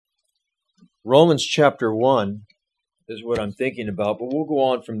Romans chapter 1 is what I'm thinking about, but we'll go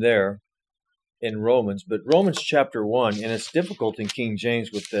on from there in Romans. But Romans chapter 1, and it's difficult in King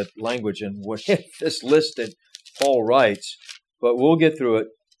James with that language and what this list that Paul writes, but we'll get through it.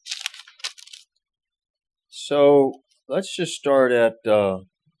 So let's just start at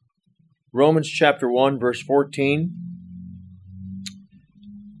Romans chapter 1, verse 14.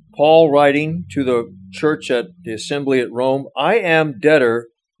 Paul writing to the church at the assembly at Rome, I am debtor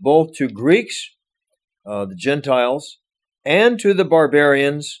both to Greeks, the Gentiles, and to the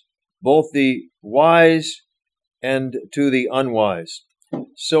barbarians, both the wise and to the unwise.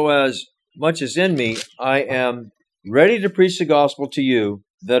 So as much as in me, I am ready to preach the gospel to you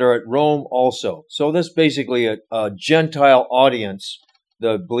that are at Rome also. So that's basically a Gentile audience,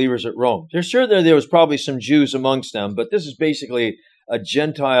 the believers at Rome. They're sure there was probably some Jews amongst them, but this is basically a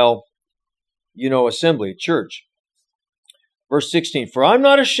Gentile, assembly, church. Verse 16, for I'm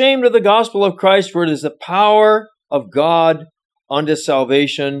not ashamed of the gospel of Christ, for it is the power of God unto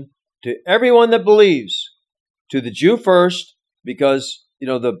salvation to everyone that believes, to the Jew first, because,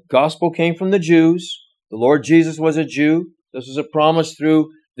 the gospel came from the Jews. The Lord Jesus was a Jew. This was a promise through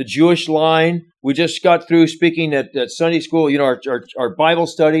the Jewish line. We just got through speaking at Sunday school, our Bible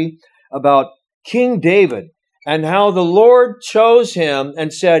study about King David and how the Lord chose him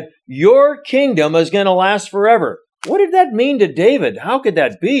and said, your kingdom is going to last forever. What did that mean to David? How could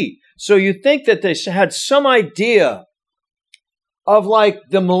that be? So you think that they had some idea of like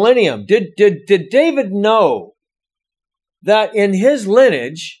the millennium. Did David know that in his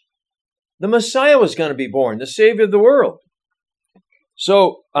lineage, the Messiah was going to be born, the Savior of the world?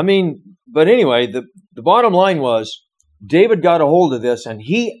 So, but anyway, the bottom line was David got a hold of this and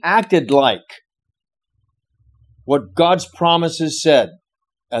he acted like what God's promises said.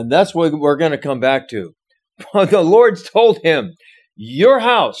 And that's what we're going to come back to. The Lord told him, your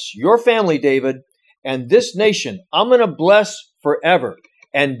house, your family, David, and this nation, I'm going to bless forever.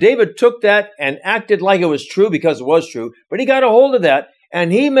 And David took that and acted like it was true because it was true. But he got a hold of that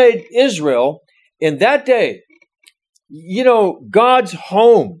and he made Israel in that day, God's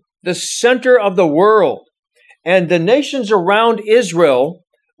home, the center of the world. And the nations around Israel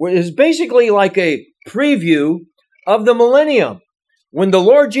is basically like a preview of the millennium, when the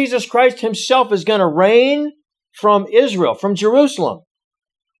Lord Jesus Christ himself is going to reign from Israel, from Jerusalem,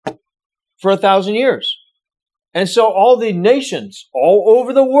 for 1,000 years. And so all the nations all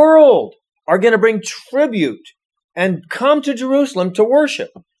over the world are going to bring tribute and come to Jerusalem to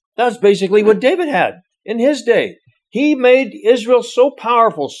worship. That's basically what David had in his day. He made Israel so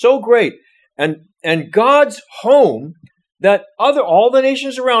powerful, so great, and God's home that all the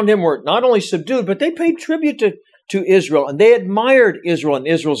nations around him were not only subdued, but they paid tribute to Israel, and they admired Israel and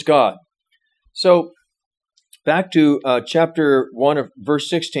Israel's God. So back to chapter 1 of verse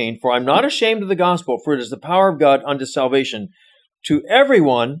 16, for I'm not ashamed of the gospel, for it is the power of God unto salvation to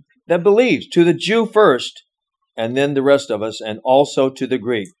everyone that believes, to the Jew first, and then the rest of us, and also to the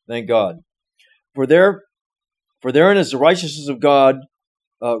Greek. Thank God. For therein is the righteousness of God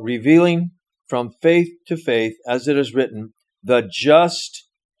revealing from faith to faith, as it is written, the just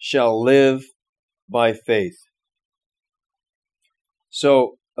shall live by faith.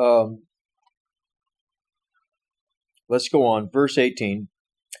 So, let's go on. Verse 18.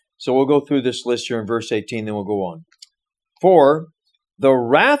 So we'll go through this list here in verse 18, then we'll go on. For the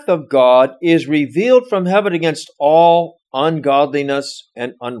wrath of God is revealed from heaven against all ungodliness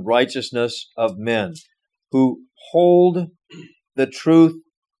and unrighteousness of men who hold the truth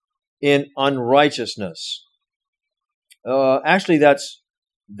in unrighteousness. Actually, that's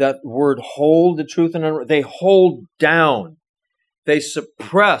that word hold the truth in unrighteousness. They hold down. They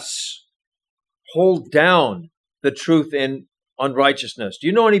suppress, hold down the truth in unrighteousness. Do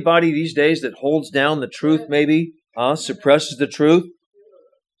you know anybody these days that holds down the truth maybe? Suppresses the truth?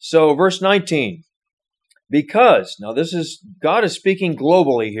 So verse 19, because, now God is speaking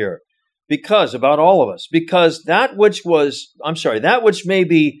globally here, because about all of us, because that which may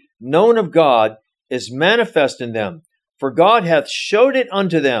be known of God is manifest in them, for God hath showed it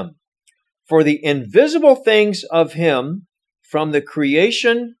unto them. For the invisible things of him from the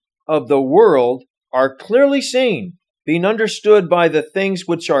creation of the world are clearly seen, being understood by the things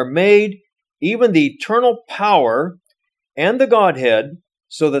which are made, even the eternal power and the Godhead,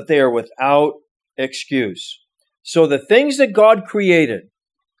 so that they are without excuse. So the things that God created,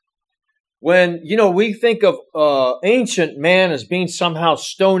 when, we think of ancient man as being somehow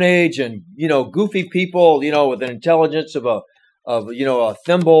Stone Age and, goofy people, with an intelligence of a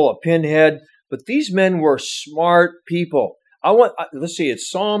thimble, a pinhead, but these men were smart people. Let's see,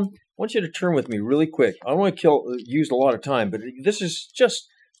 it's Psalm. I want you to turn with me really quick. I don't want to use a lot of time, but this is just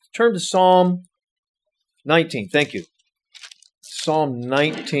turn to Psalm 19. Thank you. Psalm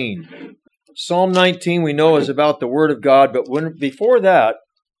 19. Psalm 19 we know is about the Word of God, but before that,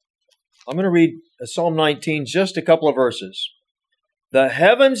 I'm going to read Psalm 19, just a couple of verses. The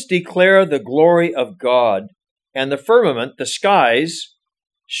heavens declare the glory of God, and the firmament, the skies,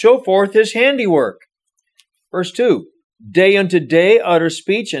 show forth His handiwork. Verse 2, day unto day utter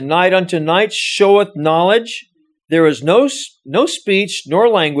speech, and night unto night showeth knowledge. There is no speech nor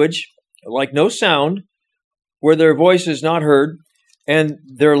language, like no sound, where their voice is not heard, and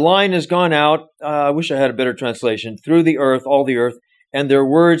their line is gone out. I wish I had a better translation. Through the earth, all the earth, and their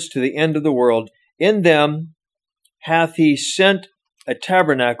words to the end of the world. In them hath He sent a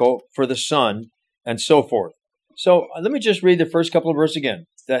tabernacle for the sun, and so forth. So let me just read the first couple of verses again.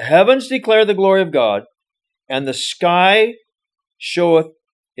 The heavens declare the glory of God, and the sky showeth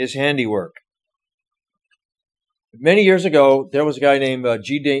His handiwork. Many years ago, there was a guy named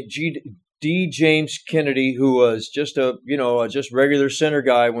D. James Kennedy, who was just a regular sinner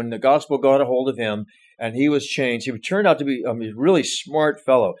guy when the gospel got a hold of him, and he was changed. He turned out to be a really smart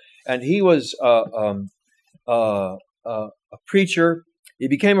fellow, and he was a preacher. He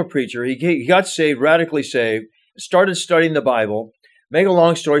became a preacher. He got saved, radically saved, started studying the Bible. Make a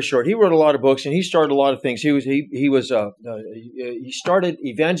long story short, he wrote a lot of books and he started a lot of things. He started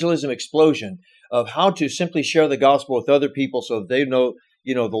Evangelism Explosion, of how to simply share the gospel with other people so that they know,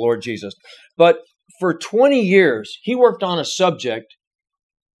 the Lord Jesus. But for 20 years, he worked on a subject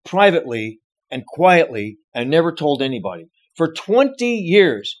privately and quietly and never told anybody. For 20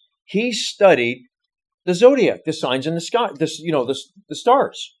 years, he studied the zodiac, the signs in the sky, the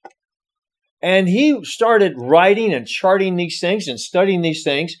stars. And he started writing and charting these things and studying these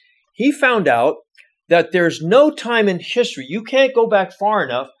things. He found out that there's no time in history. You can't go back far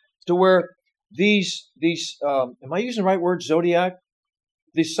enough to where these am I using the right word, zodiac?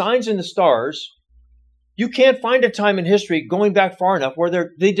 The signs in the stars, you can't find a time in history going back far enough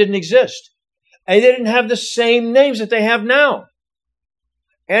where they didn't exist. And they didn't have the same names that they have now.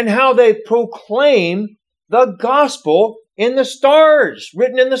 And how they proclaim the gospel in the stars,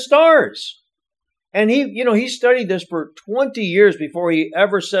 written in the stars. And he studied this for 20 years before he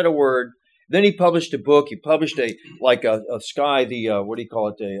ever said a word. Then he published a book. He published a sky,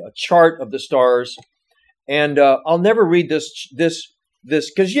 a chart of the stars. And I'll never read this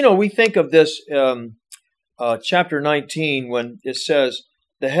because we think of this chapter 19 when it says,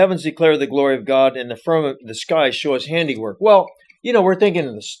 "The heavens declare the glory of God, and the firmament, the skies show His handiwork." Well, we're thinking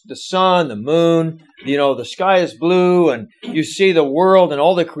of the sun, the moon. The sky is blue, and you see the world and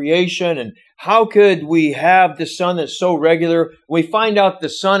all the creation. And how could we have the sun that's so regular? We find out the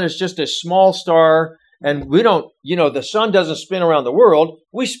sun is just a small star, and we don't, the sun doesn't spin around the world.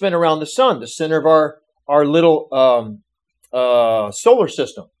 We spin around the sun, the center of our little solar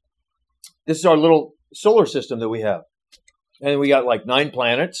system. This is our little solar system that we have. And we got like 9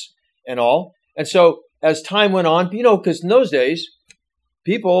 planets and all. And so as time went on, because in those days,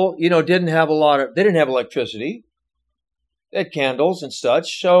 people, didn't have electricity. They had candles and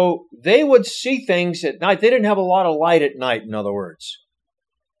such. So they would see things at night. They didn't have a lot of light at night, in other words.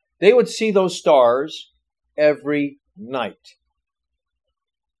 They would see those stars every night.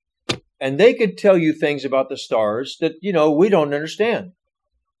 And they could tell you things about the stars that, we don't understand.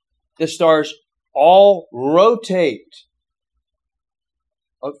 The stars all rotate,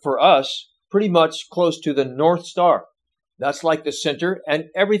 for us, pretty much close to the North Star. That's like the center, and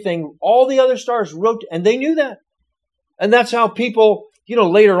everything, all the other stars rotate, and they knew that. And that's how people,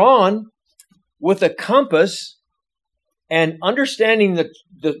 later on, with a compass and understanding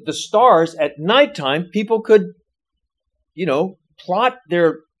the stars at nighttime, people could, plot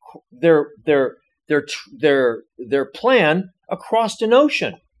their plan across an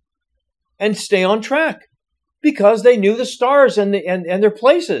ocean and stay on track because they knew the stars and their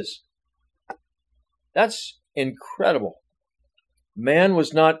places. That's incredible. Man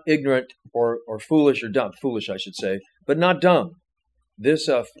was not ignorant or foolish or dumb. Foolish, I should say, but not dumb. This,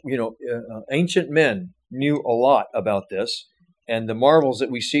 ancient men knew a lot about this and the marvels that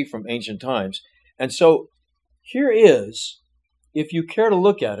we see from ancient times. And so here is, if you care to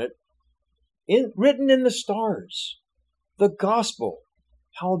look at it, written in the stars, the gospel,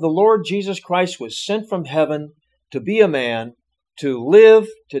 how the Lord Jesus Christ was sent from heaven to be a man, to live,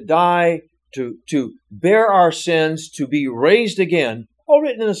 to die, to bear our sins, to be raised again, all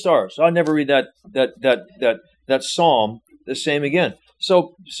written in the stars. So I'll never read that psalm the same again.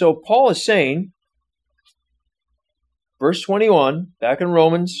 So Paul is saying, verse 21, back in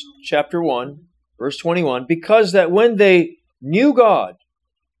Romans chapter 1, verse 21, because that when they knew God,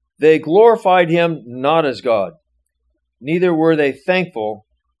 they glorified Him not as God, neither were they thankful,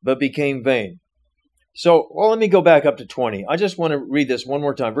 but became vain. So, let me go back up to 20. I just want to read this one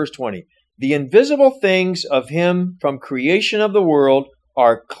more time. Verse 20. The invisible things of him from creation of the world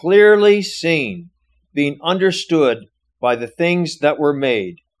are clearly seen, being understood by the things that were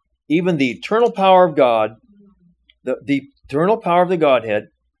made, even the eternal power of God, the eternal power of the Godhead,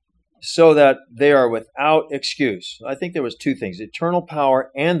 so that they are without excuse. I think there was two things, eternal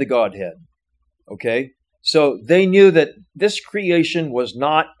power and the Godhead. Okay? So they knew that this creation was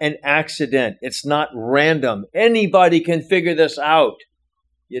not an accident. It's not random. Anybody can figure this out.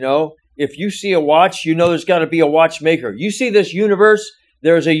 If you see a watch, there's got to be a watchmaker. You see this universe,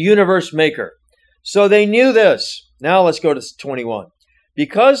 there's a universe maker. So they knew this. Now let's go to 21.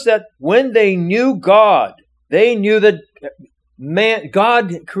 Because that when they knew God, they knew that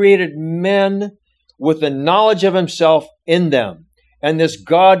God created men with the knowledge of himself in them. And this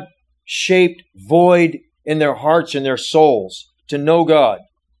God-shaped void in their hearts and their souls to know God.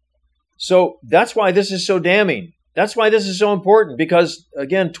 So that's why this is so damning. That's why this is so important. Because,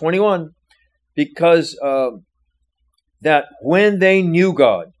 again, 21, because that when they knew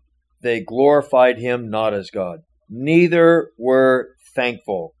God, they glorified him not as God. Neither were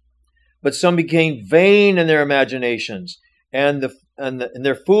thankful. But some became vain in their imaginations, and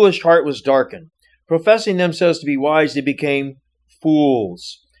their foolish heart was darkened. Professing themselves to be wise, they became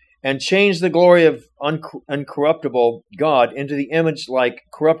fools, and changed the glory of uncorruptible God into the image like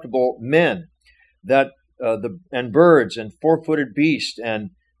corruptible men, and birds and four-footed beasts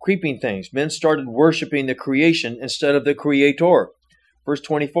and creeping things. Men started worshiping the creation instead of the Creator. Verse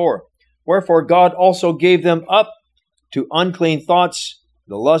 24. Wherefore God also gave them up to unclean thoughts,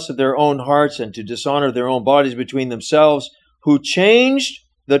 the lust of their own hearts, and to dishonor their own bodies between themselves, who changed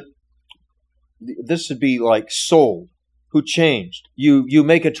this would be like sold. Who changed? You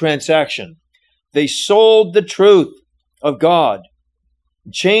make a transaction. They sold the truth of God,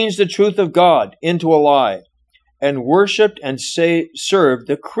 changed the truth of God into a lie, and worshipped and served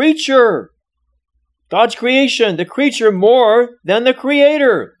the creature, God's creation, the creature more than the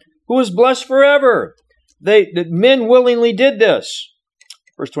Creator, who is blessed forever. The men willingly did this.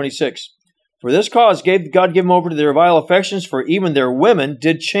 Verse 26. For this cause God gave them over to their vile affections, for even their women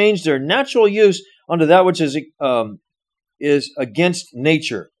did change their natural use unto that which is against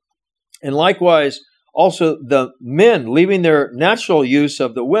nature. And likewise, also the men, leaving their natural use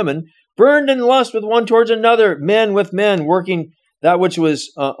of the women, burned in lust with one towards another, men with men, working that which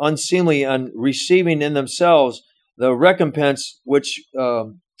was unseemly, and receiving in themselves the recompense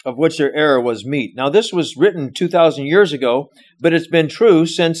of which their error was meet. Now, this was written 2,000 years ago, but it's been true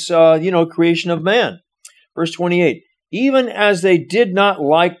since, creation of man. Verse 28, even as they did not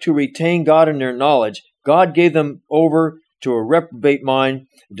like to retain God in their knowledge, God gave them over to a reprobate mind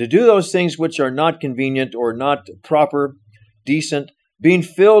to do those things which are not convenient or not proper, decent, being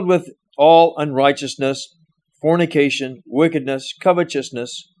filled with all unrighteousness, fornication, wickedness,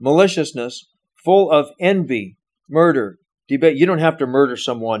 covetousness, maliciousness, full of envy, murder, debate. You don't have to murder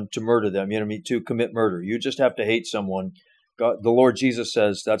someone to murder them, to commit murder. You just have to hate someone. God, the Lord Jesus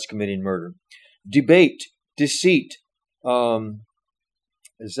says that's committing murder. Debate, deceit,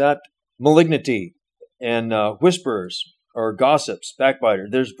 malignity, and whisperers or gossips, backbiters.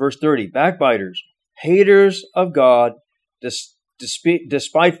 There's verse 30, backbiters, haters of God,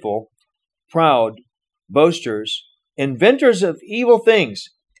 despiteful, proud, boasters, inventors of evil things.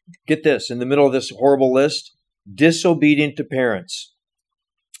 Get this, in the middle of this horrible list, disobedient to parents.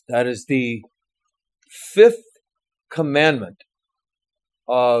 That is the fifth commandment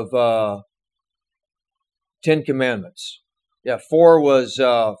of 10 commandments. Yeah, four is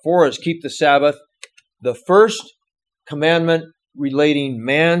keep the Sabbath. The first commandment relating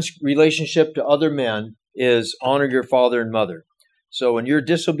man's relationship to other men is honor your father and mother. So when you're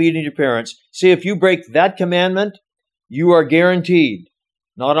disobedient to your parents, see, if you break that commandment, you are guaranteed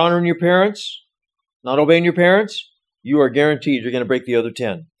not honoring your parents, not obeying your parents, you are guaranteed you're going to break the other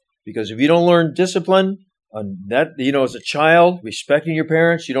 10. Because if you don't learn discipline, that, as a child, respecting your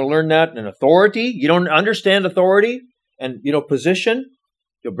parents, you don't learn that in authority, you don't understand authority and, position,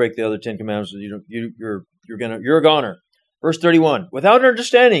 you'll break the other 10 commandments. You're a goner. Verse 31, without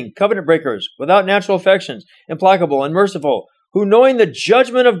understanding, covenant breakers, without natural affections, implacable, unmerciful, who knowing the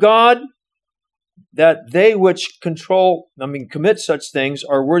judgment of God, that they which commit such things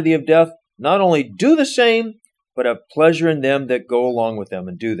are worthy of death, not only do the same, but have pleasure in them that go along with them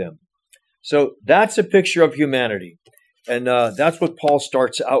and do them. So that's a picture of humanity. And that's what Paul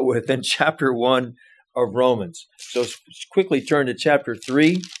starts out with in chapter 1 of Romans. So let's quickly turn to chapter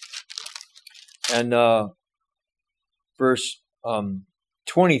 3 and verse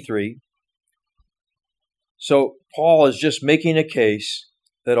 23. So Paul is just making a case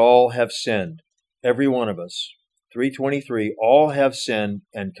that all have sinned, every one of us. 3:23, all have sinned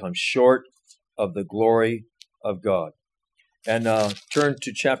and come short of the glory of God. And turn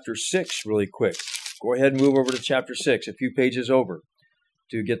to chapter 6 really quick. Go ahead and move over to chapter 6, a few pages over,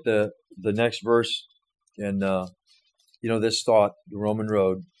 to get the next verse and this thought, the Roman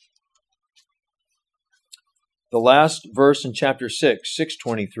road. The last verse in chapter 6,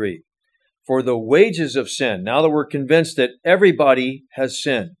 6:23. For the wages of sin. Now that we're convinced that everybody has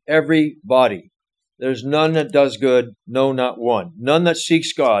sinned, everybody. There's none that does good, no, not one. None that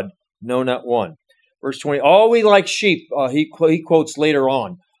seeks God, no, not one. Verse 20, all we like sheep, he quotes later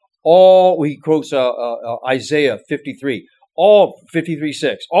on. He quotes Isaiah 53,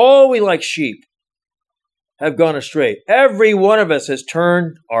 53:6. All we like sheep have gone astray. Every one of us has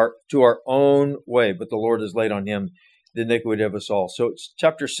turned to our own way, but the Lord has laid on him the iniquity of us all. So it's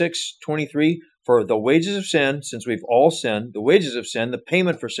chapter 6:23, for the wages of sin, since we've all sinned, the wages of sin, the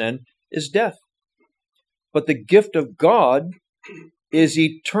payment for sin is death. But the gift of God is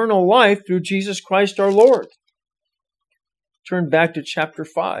eternal life through Jesus Christ our Lord. Turn back to chapter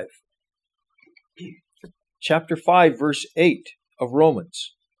 5. Chapter 5, verse 8 of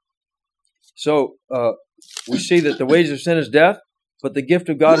Romans. So we see that the wages of sin is death, but the gift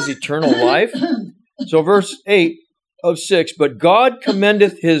of God is eternal life. So verse 8 of 6, but God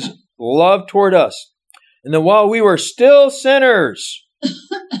commendeth his love toward us, and that while we were still sinners,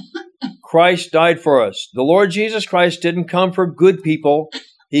 Christ died for us. The Lord Jesus Christ didn't come for good people.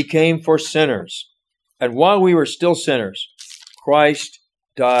 He came for sinners. And while we were still sinners, Christ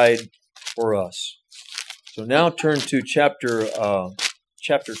died for us. So now turn to chapter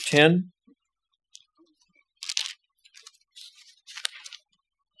 10.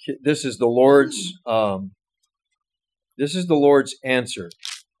 This is the Lord's answer.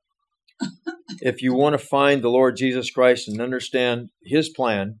 If you want to find the Lord Jesus Christ and understand his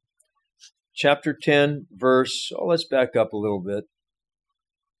plan, chapter 10, verse, let's back up a little bit.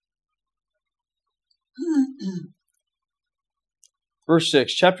 Verse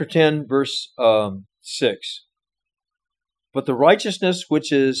 6, chapter 10, verse 6. But the righteousness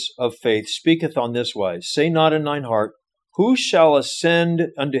which is of faith speaketh on this wise, say not in thine heart, who shall ascend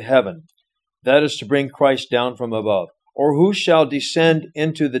unto heaven? That is to bring Christ down from above. Or who shall descend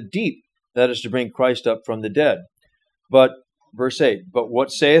into the deep? That is to bring Christ up from the dead. But, verse 8, but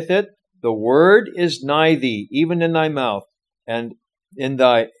what saith it? The word is nigh thee, even in thy mouth, and in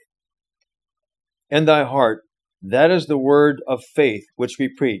thy heart. That is the word of faith which we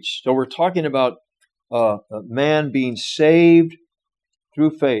preach. So we're talking about a man being saved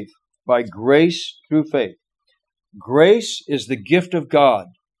through faith, by grace through faith. Grace is the gift of God.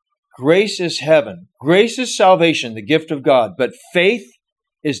 Grace is heaven. Grace is salvation, the gift of God. But faith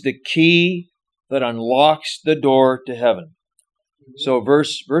is the key that unlocks the door to heaven. So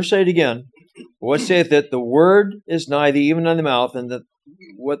verse 8 again. What saith it? The word is nigh thee, even in the mouth, and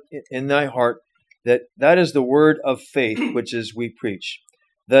what in thy heart. That is the word of faith, which is we preach.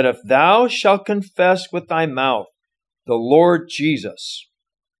 That if thou shalt confess with thy mouth the Lord Jesus.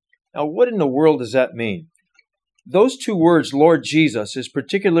 Now, what in the world does that mean? Those two words, Lord Jesus, is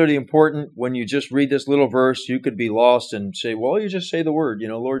particularly important when you just read this little verse. You could be lost and say, well, you just say the word,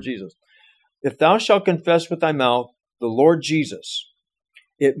 Lord Jesus. If thou shalt confess with thy mouth the Lord Jesus,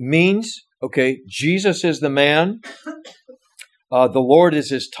 it means, Jesus is the man. The Lord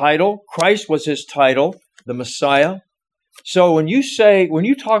is his title. Christ was his title, the Messiah. So when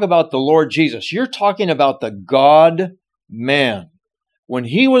you talk about the Lord Jesus, you're talking about the God-man. When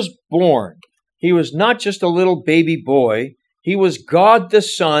he was born, he was not just a little baby boy. He was God the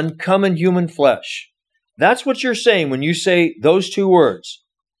Son come in human flesh. That's what you're saying when you say those two words,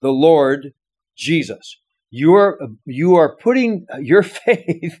 the Lord Jesus. You are putting your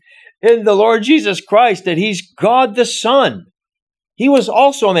faith in the Lord Jesus Christ, that he's God the Son. He was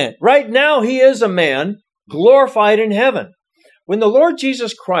also a man. Right now, he is a man glorified in heaven. When the Lord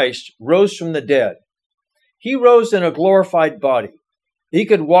Jesus Christ rose from the dead, he rose in a glorified body. He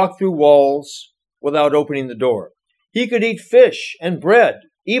could walk through walls without opening the door. He could eat fish and bread,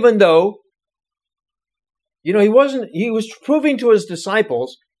 even though, he was proving to his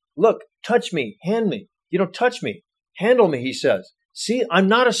disciples, look, touch me, hand me, touch me, handle me, he says. See, I'm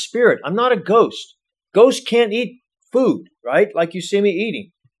not a spirit. I'm not a ghost. Ghosts can't eat food, right? Like you see me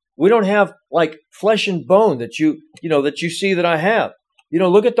eating. We don't have like flesh and bone that you see that I have.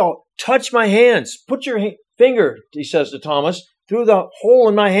 Touch my hands. Put your finger, he says to Thomas, through the hole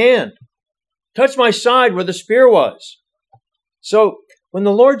in my hand. Touch my side where the spear was. So when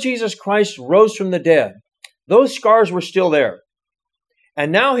the Lord Jesus Christ rose from the dead, those scars were still there.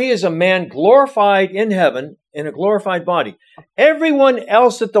 And now he is a man glorified in heaven in a glorified body. Everyone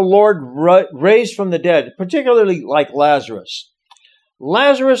else that the Lord raised from the dead, particularly like Lazarus.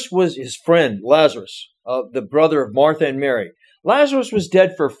 Lazarus was his friend, Lazarus, the brother of Martha and Mary. Lazarus was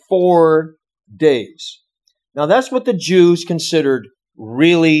dead for 4 days. Now that's what the Jews considered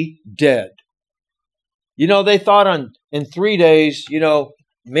really dead. They thought in 3 days,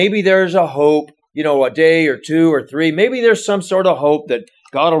 maybe there's a hope, a day or 2 or 3. Maybe there's some sort of hope that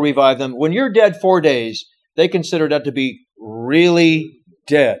God will revive them. When you're dead 4 days, they consider that to be really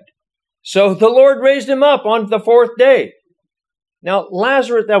dead. So the Lord raised him up on the 4th day. Now,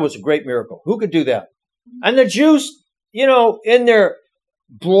 Lazarus, that was a great miracle. Who could do that? And the Jews, in their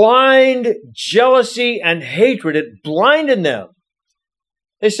blind jealousy and hatred, it blinded them.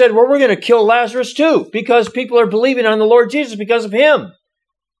 They said, well, we're going to kill Lazarus too, because people are believing on the Lord Jesus because of him.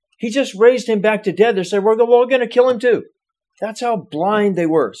 He just raised him back to death. They said, we're going to kill him too. That's how blind they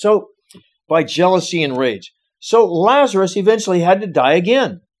were. So, by jealousy and rage. So, Lazarus eventually had to die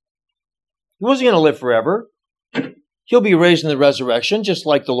again. He wasn't going to live forever. He'll be raised in the resurrection, just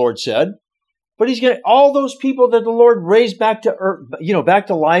like the Lord said. But he's going to, all those people that the Lord raised back to earth, back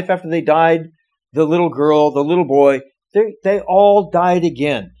to life after they died, the little girl, the little boy, they all died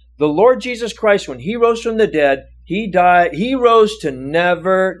again. The Lord Jesus Christ, when he rose from the dead, he rose to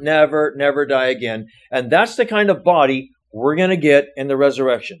never, never, never die again. And that's the kind of body we're going to get in the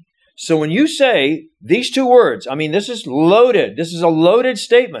resurrection. So when you say these 2 words, this is loaded. This is a loaded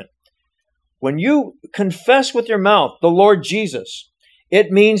statement. When you confess with your mouth the Lord Jesus, it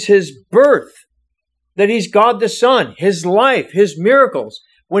means his birth, that he's God the Son, his life, his miracles.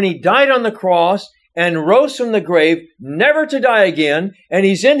 When he died on the cross and rose from the grave, never to die again, and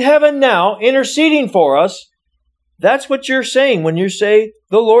he's in heaven now, interceding for us. That's what you're saying when you say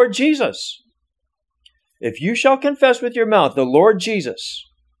the Lord Jesus. If you shall confess with your mouth the Lord Jesus,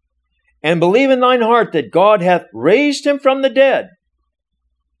 and believe in thine heart that God hath raised him from the dead.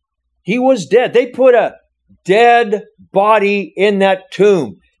 He was dead. They put a dead body in that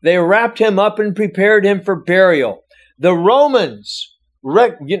tomb. They wrapped him up and prepared him for burial. The Romans,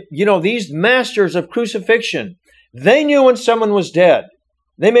 these masters of crucifixion, they knew when someone was dead.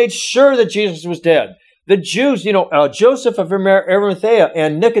 They made sure that Jesus was dead. The Jews, Joseph of Arimathea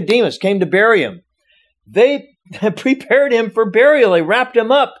and Nicodemus came to bury him. They prepared him for burial. They wrapped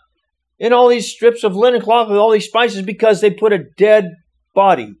him up in all these strips of linen cloth with all these spices because they put a dead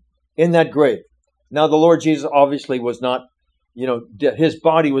body in that grave. Now, the Lord Jesus obviously was not, his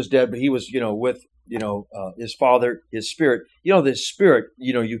body was dead, but he was, with, his Father, his Spirit. This Spirit,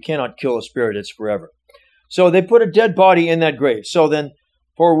 you cannot kill a spirit. It's forever. So they put a dead body in that grave. So then,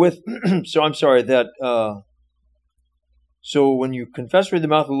 so when you confess with the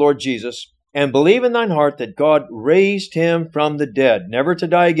mouth of the Lord Jesus and believe in thine heart that God raised him from the dead, never to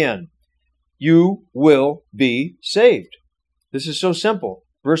die again, you will be saved. This is so simple.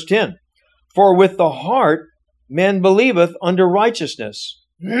 Verse 10, for with the heart man believeth unto righteousness.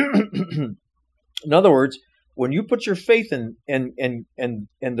 In other words, when you put your faith in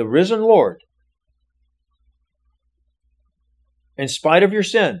the risen Lord, in spite of your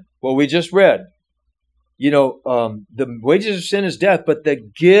sin, what we just read, the wages of sin is death, but the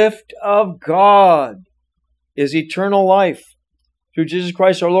gift of God is eternal life through Jesus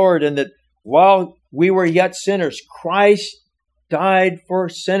Christ our Lord, and that while we were yet sinners, Christ died for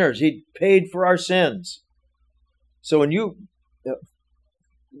sinners. He paid for our sins. So when you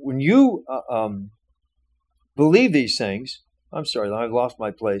believe these things, I've lost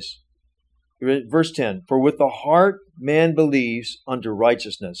my place. Verse 10, for with the heart man believes unto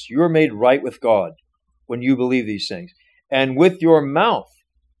righteousness. You are made right with God when you believe these things. And with your mouth,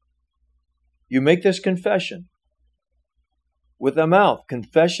 you make this confession. With the mouth,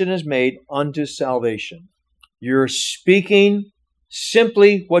 confession is made unto salvation. You're speaking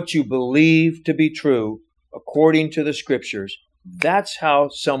simply what you believe to be true according to the Scriptures. That's how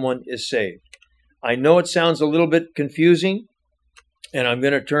someone is saved. I know it sounds a little bit confusing, and I'm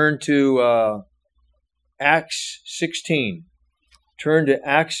going to turn to Acts 16. Turn to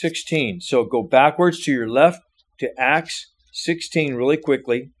Acts 16. So go backwards to your left to Acts 16 really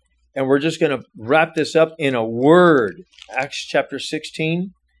quickly. And we're just going to wrap this up in a word. Acts chapter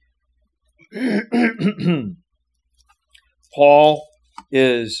 16. Paul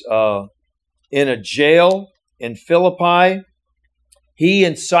is in a jail in Philippi. He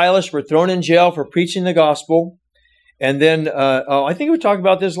and Silas were thrown in jail for preaching the gospel. And then, I think we talked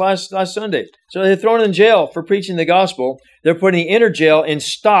about this last Sunday. So they're thrown in jail for preaching the gospel. They're put in the inner jail in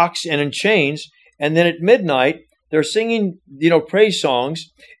stocks and in chains. And then at midnight, they're singing, praise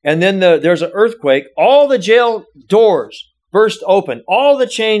songs. And then there's an earthquake. All the jail doors burst open. All the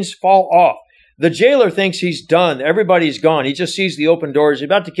chains fall off. The jailer thinks he's done. Everybody's gone. He just sees the open doors. He's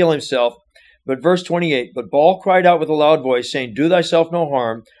about to kill himself. But verse 28, but Paul cried out with a loud voice, saying, do thyself no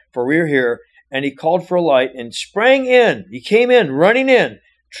harm, for we are here. And he called for a light and sprang in. He came in, running in,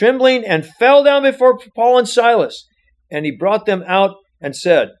 trembling, and fell down before Paul and Silas. And he brought them out and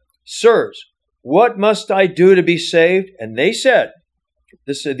said, sirs, what must I do to be saved? And they said,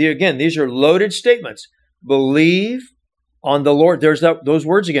 again, these are loaded statements. Believe on the Lord. There's those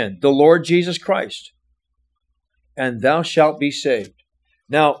words again. The Lord Jesus Christ. And thou shalt be saved.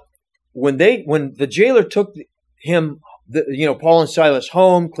 Now, when the jailer took him, Paul and Silas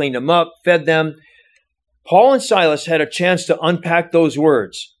home, cleaned them up, fed them, Paul and Silas had a chance to unpack those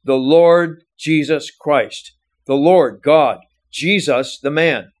words. The Lord Jesus Christ. The Lord, God. Jesus, the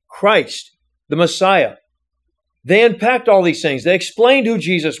man. Christ, the Messiah. They unpacked all these things. They explained who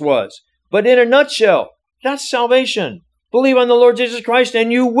Jesus was. But in a nutshell, that's salvation. Believe on the Lord Jesus Christ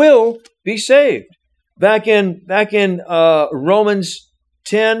and you will be saved. Back in Romans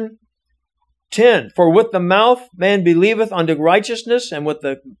 10:10, for with the mouth man believeth unto righteousness, and with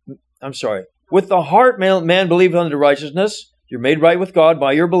the heart man believeth unto righteousness. You're made right with God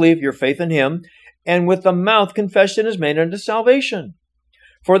by your belief, your faith in Him, and with the mouth confession is made unto salvation.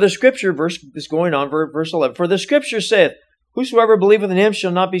 For the scripture, verse 11, for the scripture saith, whosoever believeth in Him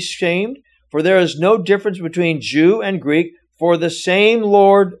shall not be shamed, for there is no difference between Jew and Greek, for the same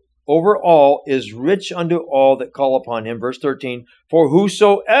Lord over all is rich unto all that call upon Him. Verse 13, for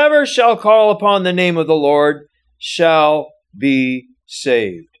whosoever shall call upon the name of the Lord shall be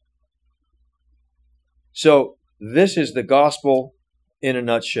saved. So this is the gospel in a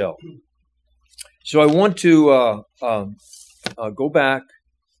nutshell. So I want to go back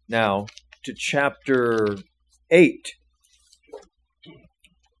now to chapter 8.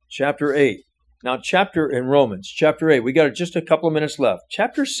 Chapter 8. Now, in Romans, chapter 8, we got just a couple of minutes left.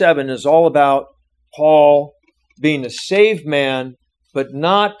 Chapter 7 is all about Paul being a saved man, but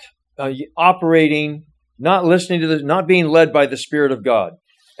not operating, not listening to not being led by the Spirit of God.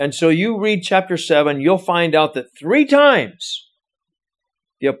 And so you read chapter 7, you'll find out that 3 times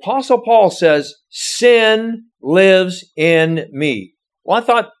the Apostle Paul says, sin lives in me.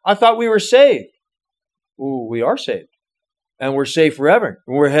 Well, I thought we were saved. Ooh, we are saved. And we're saved forever.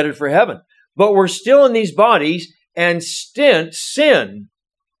 And we're headed for heaven. But we're still in these bodies, and sin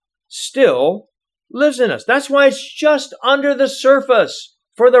still lives in us. That's why it's just under the surface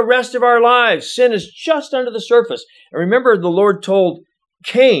for the rest of our lives. Sin is just under the surface. And remember, the Lord told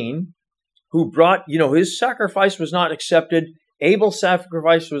Cain, who brought, his sacrifice was not accepted. Abel's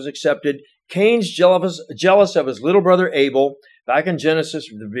sacrifice was accepted. Cain's jealous of his little brother Abel, back in Genesis,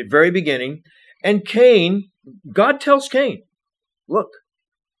 the very beginning. And God tells Cain, look,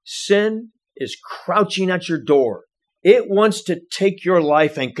 sin is crouching at your door. It wants to take your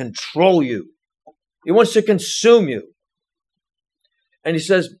life and control you. It wants to consume you. And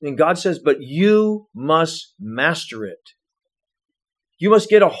God says, but you must master it. You must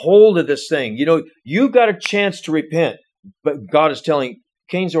get a hold of this thing. You've got a chance to repent. But God is telling,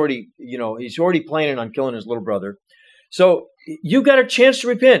 Cain's already, he's already planning on killing his little brother. So you've got a chance to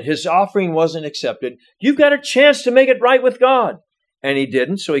repent. His offering wasn't accepted. You've got a chance to make it right with God. And he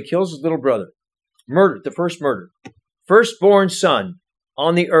didn't, so he kills his little brother. The first murder. Firstborn son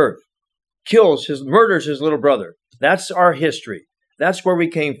on the earth. Murders his little brother. That's our history. That's where we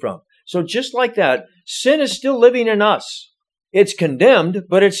came from. So just like that, sin is still living in us. It's condemned,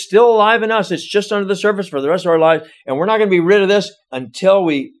 but it's still alive in us. It's just under the surface for the rest of our lives. And we're not going to be rid of this until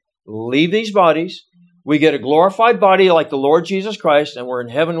we leave these bodies. We get a glorified body like the Lord Jesus Christ, and we're in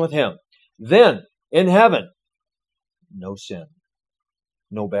heaven with Him. Then, in heaven, no sin.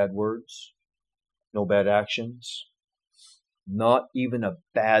 No bad words, no bad actions, not even a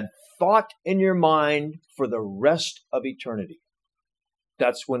bad thought in your mind for the rest of eternity.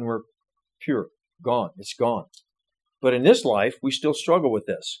 That's when we're pure, gone. It's gone. But in this life, we still struggle with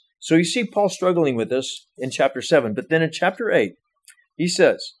this. So you see Paul struggling with this in chapter 7. But then in chapter 8, he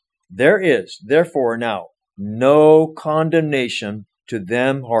says, there is, therefore, now no condemnation to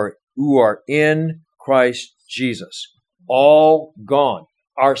them who are in Christ Jesus. All gone.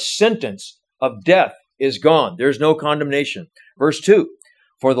 Our sentence of death is gone. There's no condemnation. Verse 2,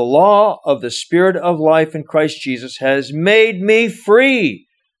 for the law of the Spirit of life in Christ Jesus has made me free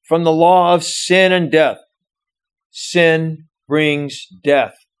from the law of sin and death. Sin brings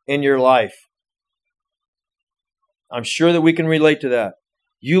death in your life. I'm sure that we can relate to that.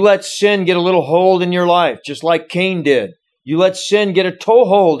 You let sin get a little hold in your life, just like Cain did. You let sin get a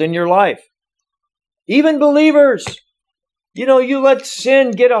toehold in your life. Even believers. You let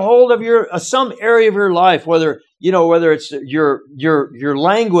sin get a hold of some area of your life, whether it's your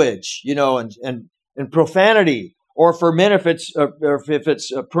language, and profanity, or for men if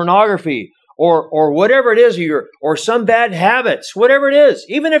it's pornography, or whatever it is, or some bad habits, whatever it is.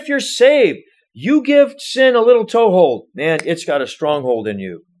 Even if you're saved, you give sin a little toehold, man, it's got a stronghold in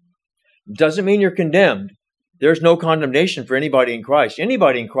you. Doesn't mean you're condemned. There's no condemnation for anybody in Christ.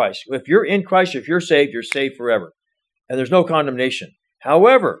 Anybody in Christ. If you're in Christ, if you're saved forever. And there's no condemnation.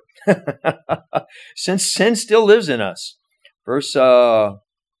 However, since sin still lives in us, let's go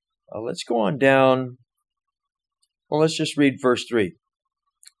on down. Well, let's just read verse 3.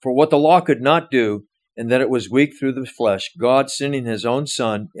 For what the law could not do, in that it was weak through the flesh, God sending his own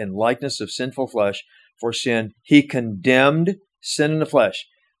Son in likeness of sinful flesh for sin, he condemned sin in the flesh,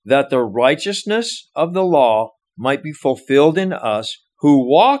 that the righteousness of the law might be fulfilled in us, who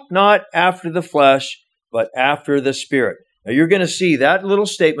walk not after the flesh, but after the Spirit. Now you're going to see that little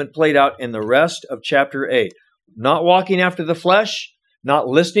statement played out in the rest of chapter 8. Not walking after the flesh, not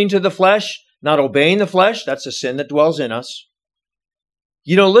listening to the flesh, not obeying the flesh. That's a sin that dwells in us.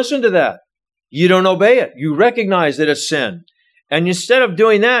 You don't listen to that. You don't obey it. You recognize that it's sin. And instead of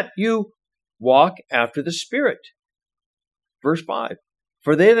doing that, you walk after the Spirit. Verse 5.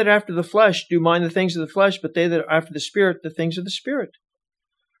 For they that are after the flesh do mind the things of the flesh, but they that are after the Spirit, the things of the Spirit.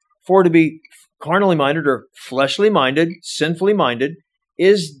 For to be carnally minded or fleshly minded, sinfully minded,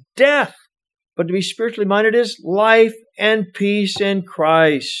 is death. But to be spiritually minded is life and peace in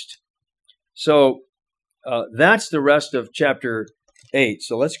Christ. So that's the rest of chapter 8.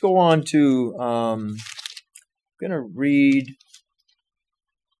 So let's go on to, I'm going to read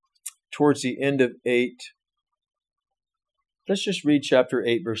towards the end of 8. Let's just read chapter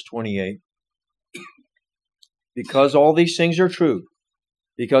 8, verse 28. Because all these things are true,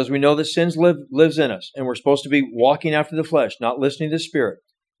 because we know that sin lives in us, and we're supposed to be walking after the flesh, not listening to the Spirit.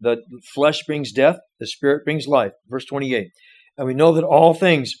 The flesh brings death, the Spirit brings life. Verse 28. And we know that all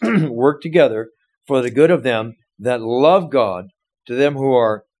things work together for the good of them that love God, to them who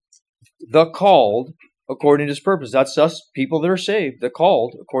are the called according to his purpose. That's us, people that are saved, the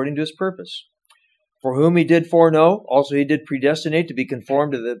called according to his purpose. For whom he did foreknow, also he did predestinate to be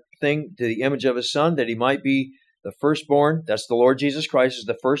conformed to the image of his Son, that he might be the firstborn. That's the Lord Jesus Christ, is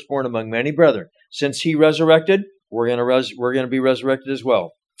the firstborn among many brethren. Since he resurrected, we're going to be resurrected as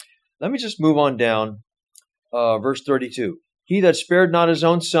well. Let me just move on down. Verse 32. He that spared not his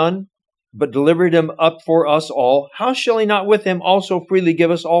own Son, but delivered him up for us all, how shall he not with him also freely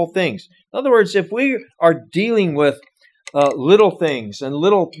give us all things? In other words, if we are dealing with little things and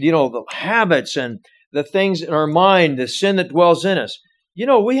little, the habits and the things in our mind, the sin that dwells in us,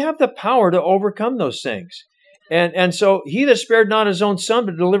 we have the power to overcome those things. And so he that spared not his own Son,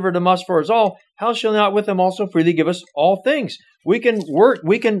 but delivered him us for us all, how shall he not with him also freely give us all things? We can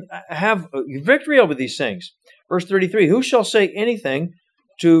have victory over these things. Verse 33, who shall say anything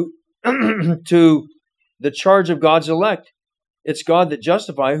to to the charge of God's elect? It's God that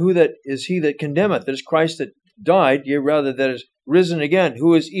justifies. Who that is he that condemneth? That is Christ that died, yea, rather that is risen again,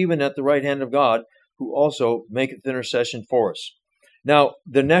 who is even at the right hand of God, who also maketh intercession for us. Now,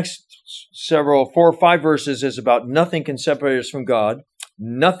 the next 4 or 5 verses is about nothing can separate us from God.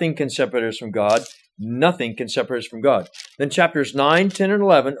 Nothing can separate us from God. Nothing can separate us from God. Then chapters 9, 10, and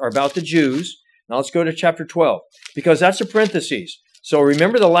 11 are about the Jews. Now let's go to chapter 12, because that's a parenthesis. So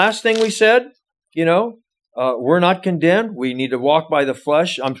remember the last thing we said? We're not condemned. We need to walk by the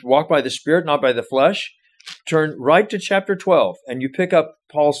flesh. Walk by the Spirit, not by the flesh. Turn right to chapter 12, and you pick up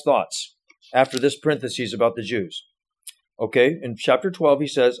Paul's thoughts after this parenthesis about the Jews. Okay, in chapter 12, he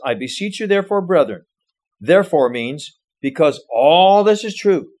says, I beseech you therefore, brethren. Therefore means, because all this is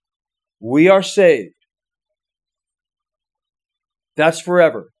true, we are saved. That's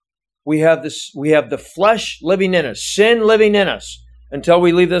forever. We have the flesh living in us, sin living in us until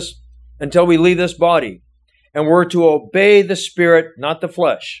we leave this body. And we're to obey the Spirit, not the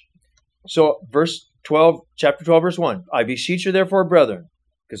flesh. So chapter 12, verse 1, I beseech you therefore, brethren,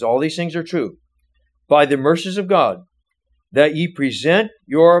 because all these things are true, by the mercies of God, that ye present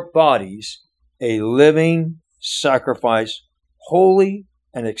your bodies a living sacrifice, holy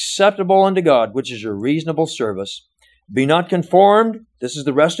and acceptable unto God, which is your reasonable service. Be not conformed. This is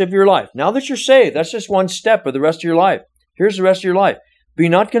the rest of your life. Now that you're saved, that's just one step of the rest of your life. Here's the rest of your life. Be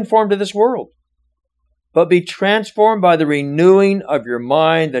not conformed to this world, but be transformed by the renewing of your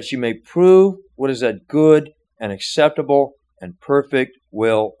mind, that you may prove what is that good and acceptable and perfect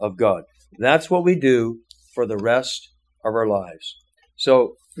will of God. That's what we do for the rest of our lives.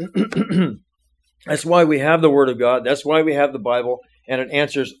 So that's why we have the Word of God. That's why we have the Bible, and it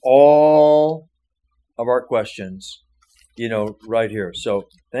answers all of our questions. right here. So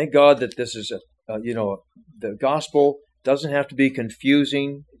thank God that this is, the gospel doesn't have to be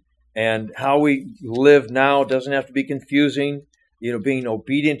confusing, and how we live now doesn't have to be confusing. Being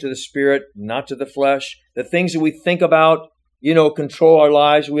obedient to the Spirit, not to the flesh. The things that we think about, control our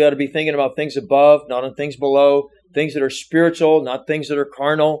lives. We ought to be thinking about things above, not on things below. Things that are spiritual, not things that are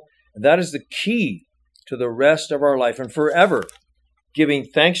carnal. And that is the key to the rest of our life and forever. Giving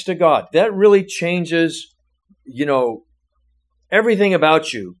thanks to God. That really changes, everything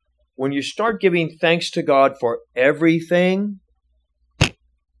about you. When you start giving thanks to God for everything,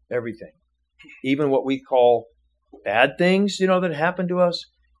 even what we call bad things, that happen to us.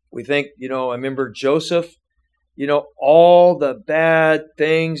 We think, I remember Joseph, all the bad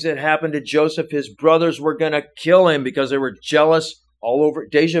things that happened to Joseph. His brothers were going to kill him because they were jealous all over,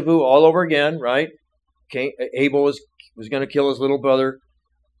 deja vu all over again, right? Abel was going to kill his little brother.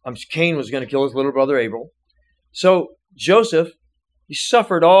 Cain was going to kill his little brother Abel. So Joseph, he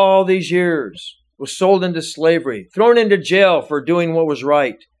suffered all these years, was sold into slavery, thrown into jail for doing what was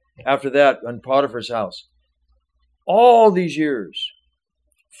right after that in Potiphar's house. All these years.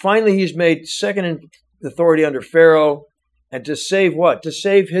 Finally, he's made second in authority under Pharaoh. And to save what? To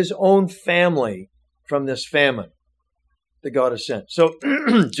save his own family from this famine that God has sent. So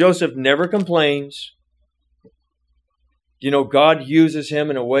Joseph never complains. God uses him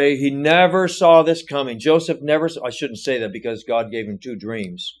in a way he never saw this coming. Joseph never saw, I shouldn't say that because God gave him 2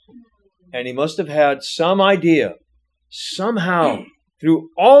 dreams. And he must have had some idea, somehow, through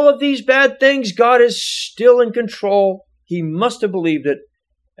all of these bad things, God is still in control. He must have believed it.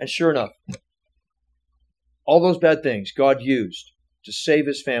 And sure enough, all those bad things God used to save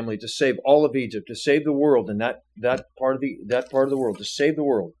his family, to save all of Egypt, to save the world and that part of the world, to save the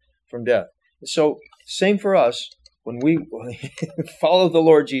world from death. So, same for us when we follow the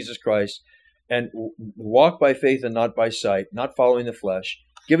Lord Jesus Christ and walk by faith and not by sight, not following the flesh,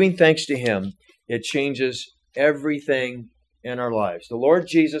 giving thanks to Him, it changes everything in our lives. The Lord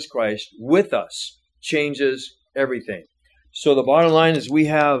Jesus Christ with us changes everything. So the bottom line is we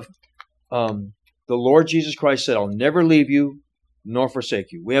have the Lord Jesus Christ said, I'll never leave you nor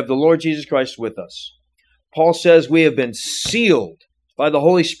forsake you. We have the Lord Jesus Christ with us. Paul says we have been sealed by the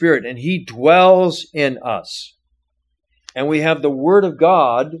Holy Spirit and He dwells in us. And we have the Word of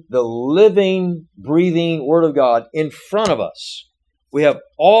God, the living, breathing Word of God in front of us. We have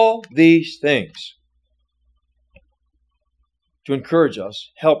all these things to encourage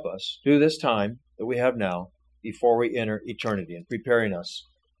us, help us through this time that we have now before we enter eternity and preparing us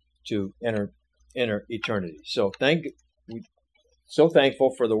to enter eternity. So so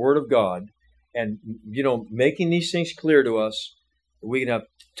thankful for the Word of God and, making these things clear to us, that we can have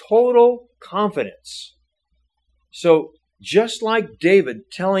total confidence. So just like David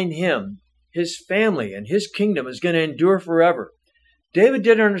telling him his family and his kingdom is going to endure forever. David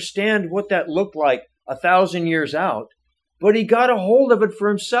didn't understand what that looked like 1,000 years out, but he got a hold of it for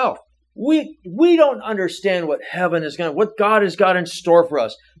himself. We don't understand what heaven is what God has got in store for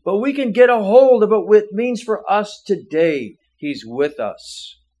us, but we can get a hold of it, what it means for us today. He's with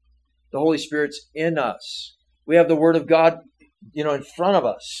us. The Holy Spirit's in us. We have the Word of God, in front of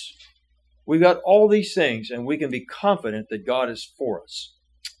us. We've got all these things, and we can be confident that God is for us.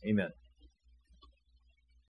 Amen.